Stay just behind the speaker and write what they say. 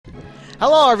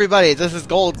Hello everybody, this is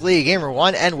Gold Glee Gamer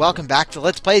 1 and welcome back to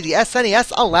Let's Play the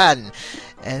SNES Aladdin.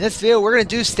 And in this video we're going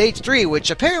to do Stage 3,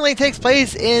 which apparently takes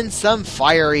place in some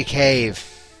fiery cave.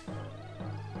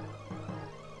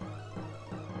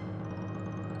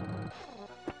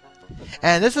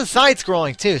 And this is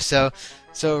side-scrolling too, so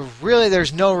really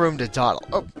there's no room to dawdle.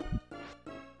 Oh.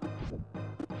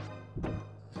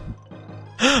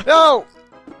 No!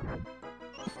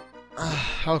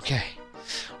 Okay.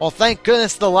 Well, thank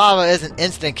goodness the lava is an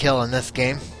instant kill in this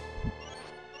game.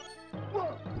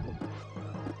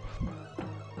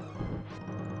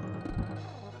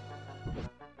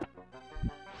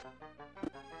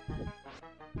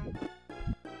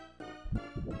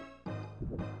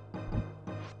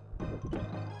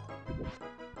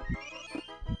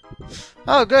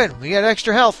 Oh, good. We got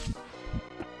extra health.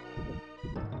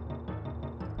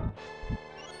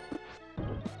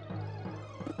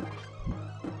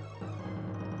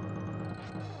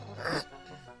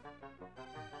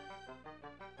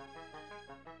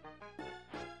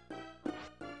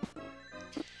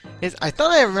 I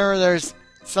thought I remember there's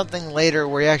something later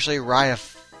where you actually ride a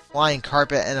flying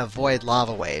carpet and avoid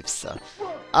lava waves. So,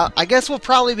 I guess we'll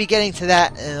probably be getting to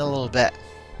that in a little bit.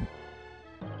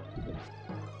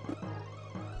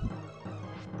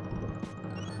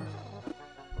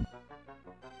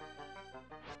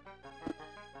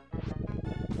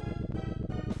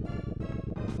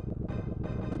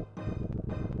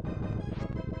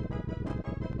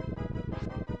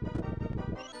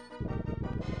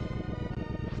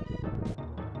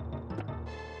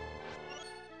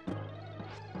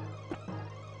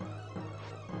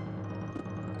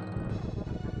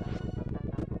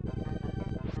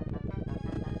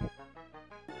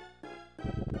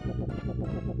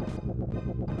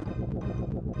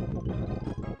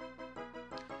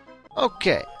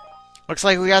 Okay, looks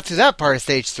like we got through that part of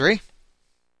Stage 3.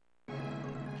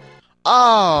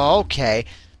 Oh, okay.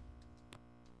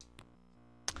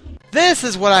 This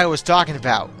is what I was talking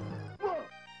about.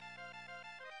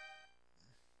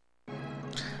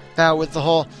 Now with the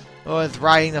whole, with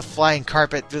riding the flying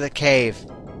carpet through the cave.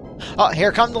 Oh,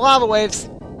 here come the lava waves.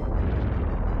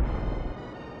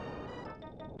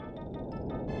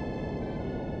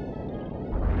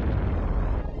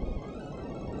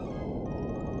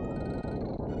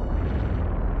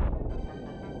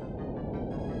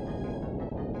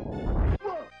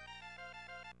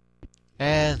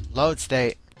 And load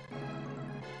state.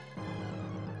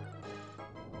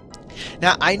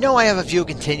 Now I know I have a few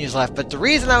continues left, but the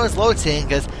reason I was load stating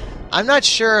because I'm not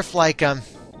sure if like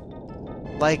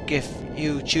if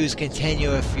you choose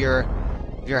continue if your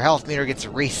health meter gets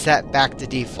reset back to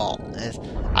default.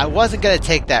 I wasn't gonna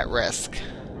take that risk.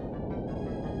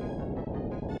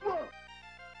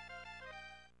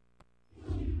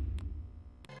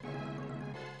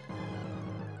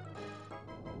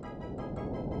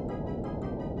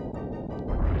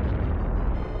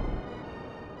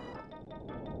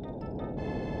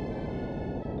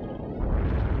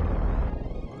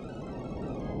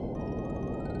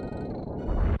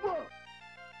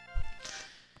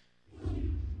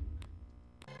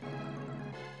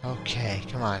 Okay,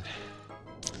 come on.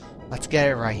 Let's get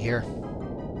it right here.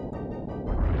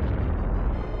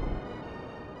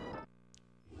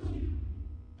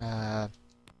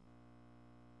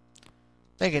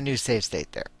 Make a new save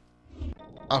state there.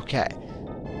 Okay.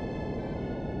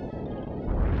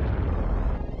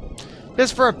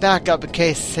 Just for a backup in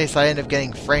case I end up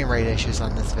getting frame rate issues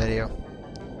on this video.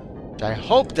 Which I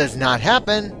hope does not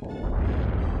happen.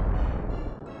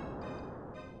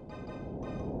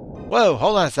 Whoa,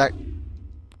 hold on a sec.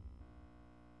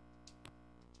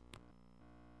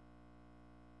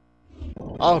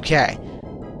 Okay,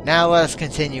 now let's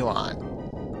continue on.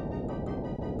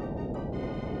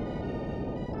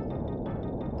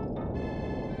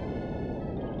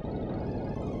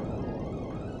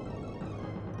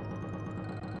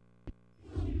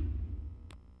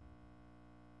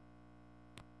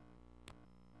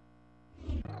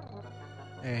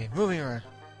 Hey, moving around.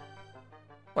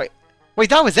 Wait,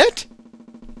 that was it?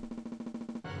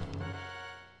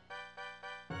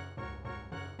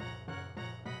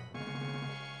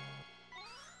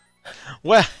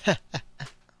 Well,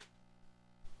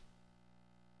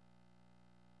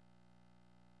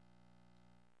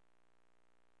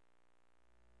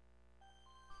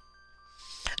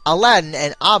 Aladdin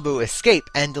and Abu escape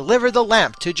and deliver the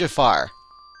lamp to Jafar.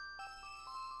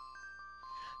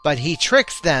 But he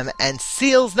tricks them and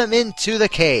seals them into the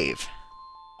cave.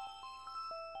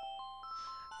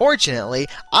 Fortunately,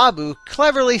 Abu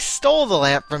cleverly stole the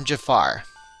lamp from Jafar.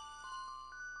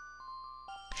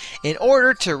 In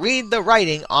order to read the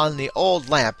writing on the old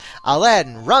lamp,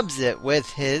 Aladdin rubs it with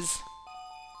his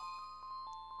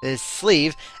his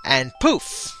sleeve, and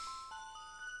poof!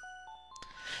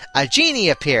 A genie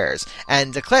appears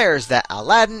and declares that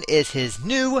Aladdin is his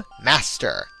new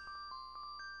master.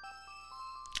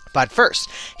 But first,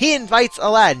 he invites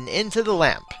Aladdin into the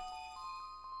lamp.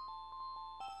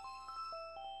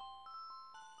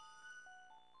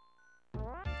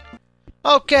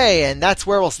 Okay, and that's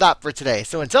where we'll stop for today.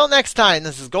 So until next time,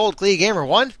 this is Gold Klee Gamer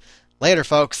 1. Later,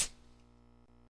 folks.